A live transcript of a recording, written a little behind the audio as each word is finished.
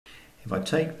if I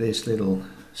take this little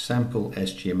sample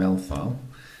SGML file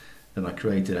that I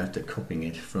created after copying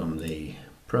it from the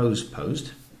prose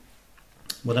post,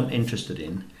 what I'm interested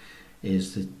in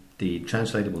is the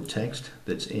translatable text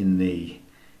that's in the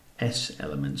S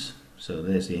elements. So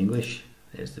there's the English,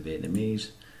 there's the Vietnamese,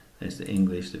 there's the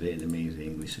English, the Vietnamese, the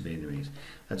English, the Vietnamese.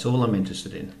 That's all I'm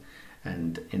interested in.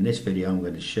 And in this video I'm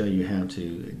going to show you how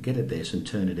to get at this and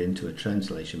turn it into a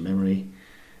translation memory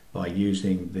by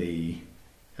using the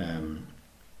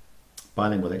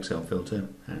Bilingual Excel filter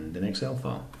and an Excel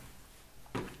file.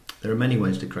 There are many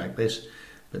ways to crack this,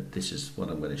 but this is what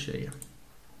I'm going to show you.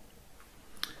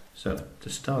 So to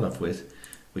start off with,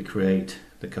 we create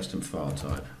the custom file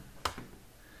type.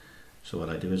 So what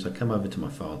I do is I come over to my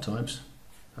file types.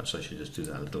 Perhaps I should just do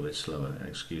that a little bit slower,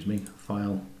 excuse me.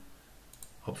 File,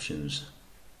 Options,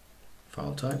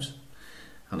 File Types,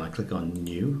 and I click on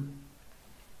New,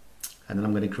 and then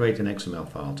I'm going to create an XML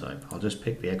file type. I'll just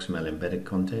pick the XML embedded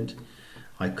content.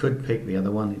 I could pick the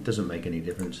other one, it doesn't make any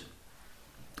difference.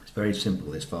 It's very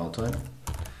simple, this file type.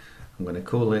 I'm going to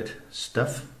call it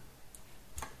Stuff,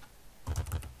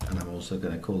 and I'm also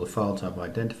going to call the file type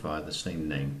identifier the same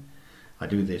name. I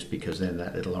do this because then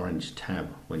that little orange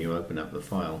tab, when you open up the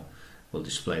file, will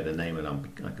display the name, and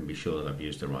I can be sure that I've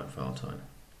used the right file type.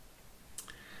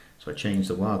 So I changed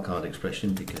the wildcard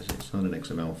expression because it's not an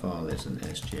XML file, it's an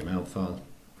SGML file.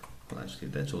 Well, actually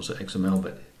that's also XML,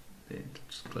 but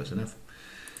it's close enough.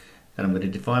 And I'm going to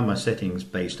define my settings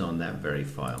based on that very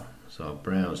file. So I'll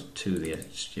browse to the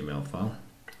SGML file,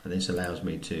 and this allows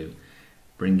me to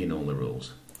bring in all the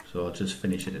rules. So I'll just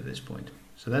finish it at this point.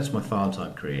 So that's my file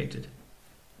type created.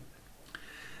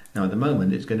 Now at the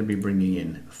moment it's going to be bringing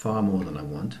in far more than I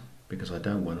want, because I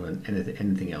don't want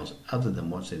anything else other than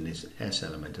what's in this S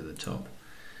element at the top.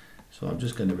 So I'm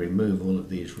just going to remove all of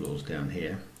these rules down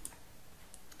here.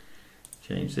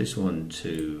 Change this one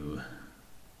to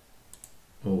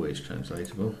always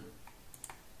translatable.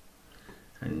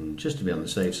 And just to be on the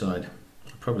safe side,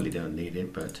 I probably don't need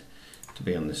it, but to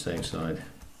be on the safe side,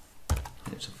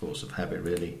 it's a force of habit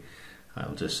really.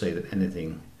 I'll just say that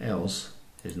anything else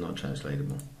is not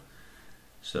translatable.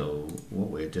 So what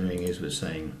we're doing is we're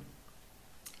saying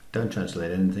don't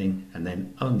translate anything, and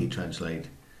then only translate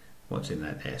what's in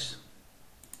that S.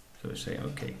 So we say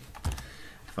OK.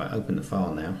 If I open the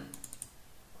file now,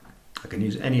 I can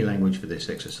use any language for this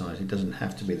exercise. It doesn't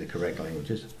have to be the correct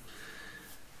languages.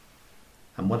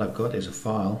 And what I've got is a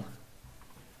file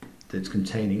that's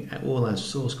containing all as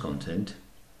source content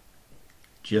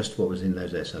just what was in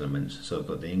those S elements. So I've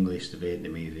got the English, the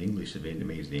Vietnamese, the English, the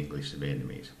Vietnamese, the English, the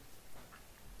Vietnamese.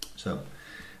 So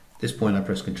at this point I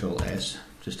press Ctrl S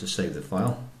just to save the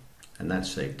file, and that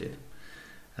saved it.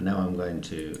 And now I'm going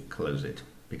to close it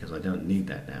because I don't need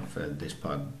that now for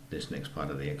this next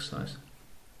part of the exercise.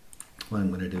 What I'm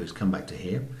going to do is come back to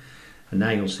here, and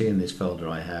now you'll see in this folder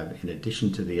I have, in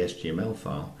addition to the SGML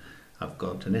file, I've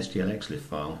got an SGLXLIF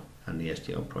file and the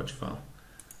SGLProj file.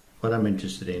 What I'm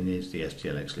interested in is the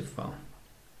SGLXLIF file.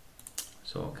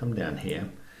 So I'll come down here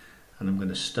and I'm going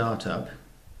to start up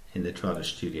in the Trados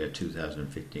Studio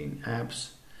 2015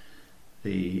 apps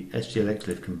the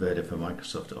SGLXLIF converter for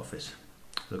Microsoft Office.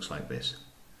 It looks like this.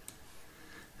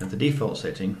 Now the default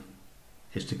setting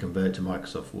is to convert to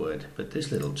Microsoft Word, but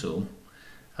this little tool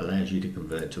allows you to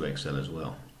convert to Excel as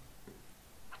well.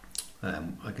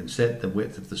 I can set the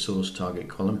width of the source target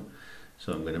column,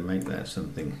 so I'm going to make that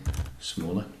something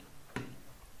smaller,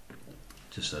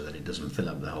 just so that it doesn't fill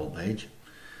up the whole page.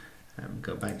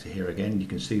 Go back to here again, you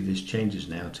can see this changes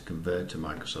now to convert to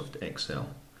Microsoft Excel.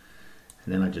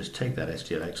 And then I just take that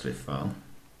SGLXLIF file,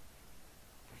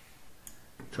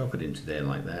 drop it into there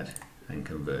like that, and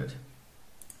convert.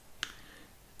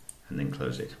 And then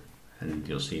close it. And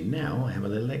you'll see now I have a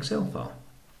little Excel file.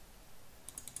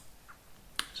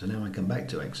 So now I come back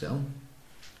to Excel,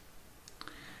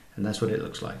 and that's what it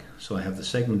looks like. So I have the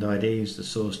segment IDs, the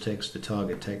source text, the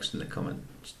target text, and the comment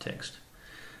text.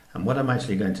 And what I'm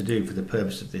actually going to do for the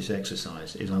purpose of this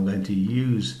exercise is I'm going to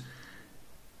use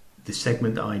the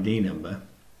segment ID number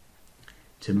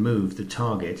to move the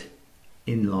target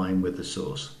in line with the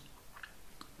source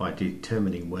by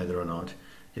determining whether or not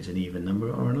it's an even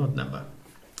number or an odd number.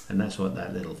 And that's what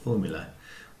that little formula,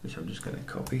 which I'm just going to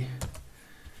copy,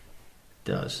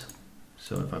 does.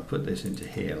 So if I put this into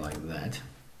here like that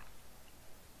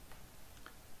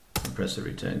and press the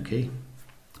return key,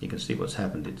 you can see what's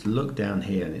happened. It's looked down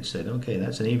here and it said, okay,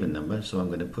 that's an even number, so I'm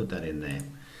going to put that in there.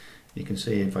 You can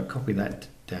see if I copy that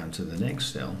down to the next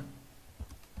cell,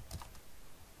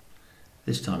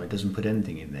 this time it doesn't put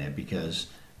anything in there because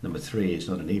number 3 is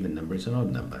not an even number, it's an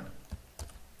odd number.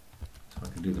 So I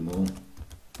can do them all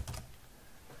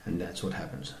and that's what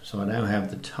happens. So I now have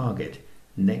the target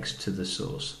next to the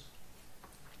source,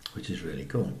 which is really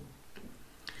cool.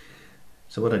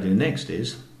 So what I do next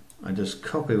is I just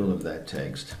copy all of that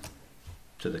text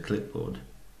to the clipboard,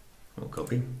 or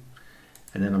copy,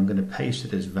 and then I'm going to paste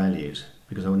it as values,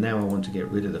 because now I want to get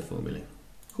rid of the formulae.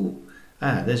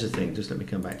 There's a thing, just let me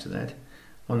come back to that.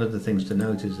 One of the things to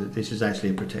note is that this is actually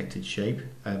a protected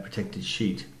protected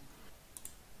sheet.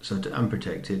 So to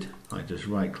unprotect it, I just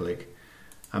right click,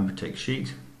 unprotect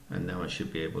sheet, and now I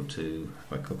should be able to,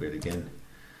 if I copy it again,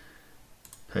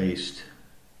 paste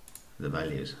the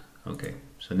values. Okay,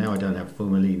 so now I don't have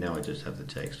formulae, now I just have the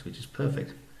text, which is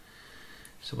perfect.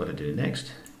 So what I do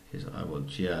next is I will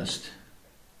just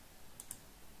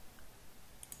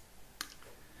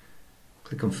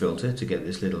click on filter to get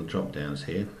this little drop downs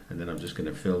here, and then I'm just going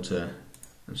to filter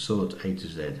and sort A to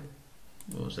Z,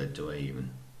 or Z to A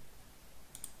even,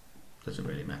 doesn't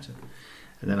really matter.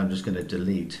 And then I'm just going to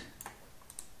delete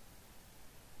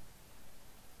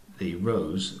the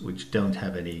rows which don't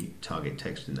have any target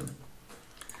text in them,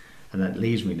 and that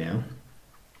leaves me now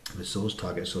with source,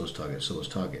 target, source, target, source,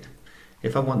 target.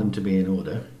 If I want them to be in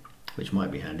order, which might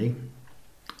be handy,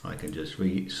 I can just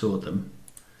re-sort them,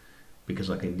 because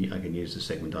I can use the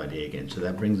segment ID again, so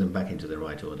that brings them back into the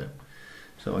right order.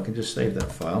 So I can just save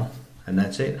that file, and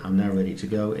that's it. I'm now ready to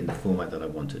go in the format that I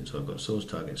wanted. So I've got source,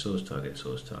 target, source, target,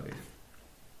 source, target.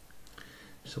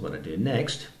 So what I do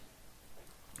next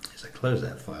is I close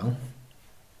that file,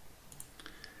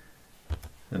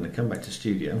 then I come back to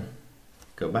Studio,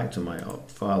 go back to my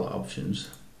file options,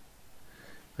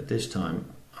 but this time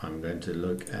I'm going to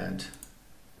look at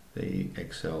the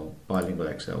Bilingual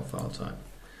Excel file type.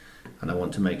 And I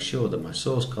want to make sure that my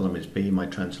source column is B, my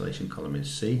translation column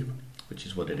is C, which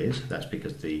is what it is. That's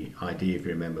because the ID, if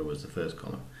you remember, was the first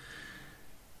column.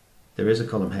 There is a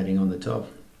column heading on the top,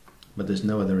 but there's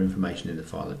no other information in the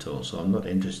file at all, so I'm not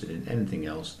interested in anything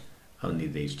else, only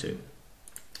these two.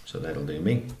 So that'll do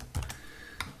me.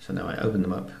 So now I open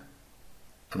them up,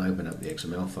 and I open up the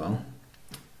XML file.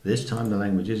 This time the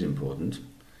language is important,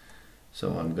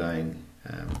 so I'm going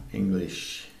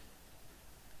English.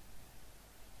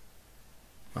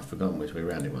 I've forgotten which way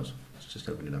around it was. Let's just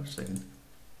open it up a second.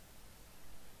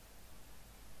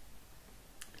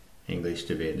 English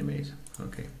to Vietnamese.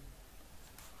 Okay.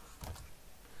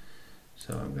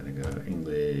 So I'm going to go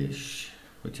English,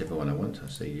 whichever one I want. I'll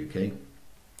say UK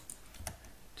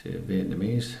to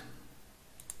Vietnamese,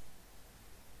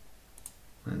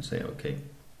 and say OK.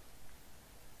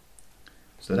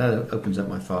 So that opens up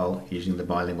my file using the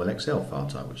Bilingual Excel file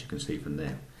type, which you can see from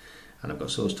there. And I've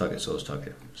got source, target, source,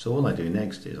 target. So all I do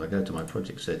next is I go to my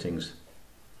project settings,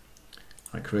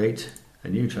 I create a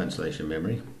new translation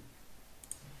memory,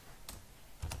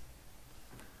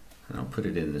 and I'll put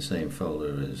it in the same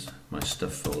folder as my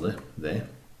stuff folder there.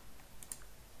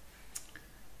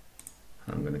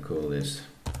 I'm going to call this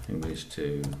English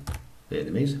to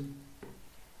Vietnamese,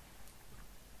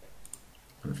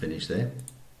 and finish there.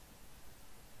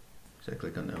 So I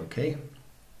click on OK,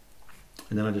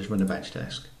 and then I just run a batch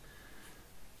task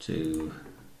to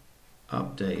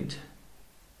update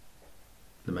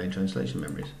the main translation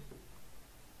memories.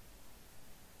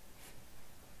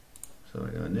 So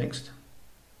I go next,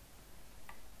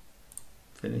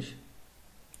 finish,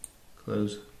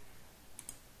 close,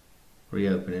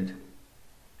 reopen it,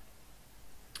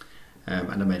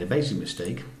 and I made a basic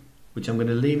mistake, which I'm going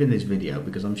to leave in this video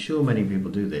because I'm sure many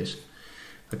people do this.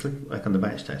 I click back on the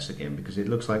batch task again because it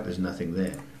looks like there's nothing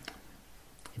there.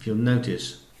 If you'll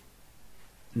notice,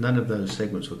 none of those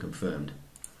segments were confirmed.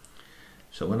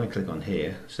 So when I click on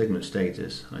here, segment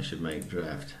status, I should make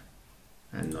draft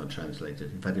and not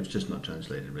translated. In fact, it's just not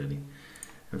translated really.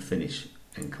 And finish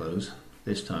and close.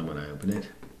 This time when I open it,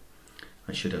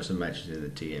 I should have some matches in the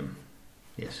TM.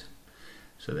 Yes.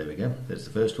 So there we go. There's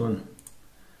the first one.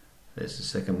 There's the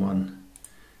second one.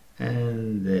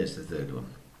 And there's the third one.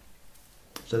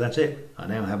 So that's it. I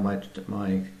now have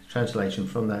my translation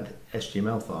from that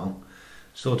SGML file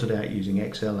sorted out using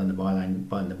Excel and the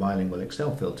Bilingual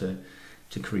Excel filter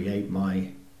to create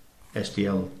my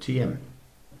SDL TM,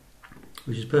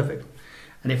 which is perfect.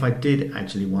 And if I did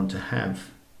actually want to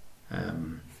have a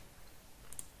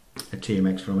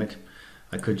TMX from it,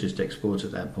 I could just export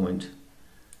at that point,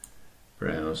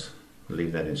 browse,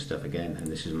 leave that in stuff again, and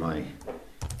this is my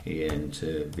EN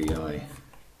to VI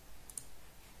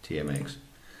TMX.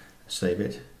 Save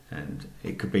it, and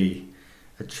it could be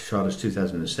a Charters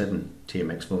 2007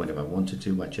 TMX format if I wanted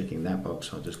to. By checking that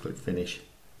box, I'll just click finish,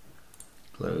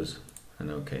 close, and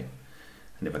OK.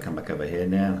 And if I come back over here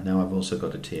now I've also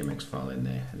got a TMX file in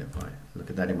there, and if I look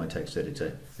at that in my text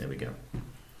editor, there we go.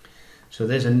 So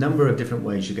there's a number of different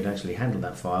ways you could actually handle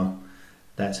that file.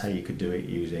 That's how you could do it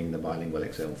using the Bilingual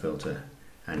Excel filter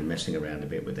and messing around a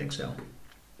bit with Excel.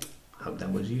 Hope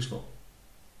that was useful.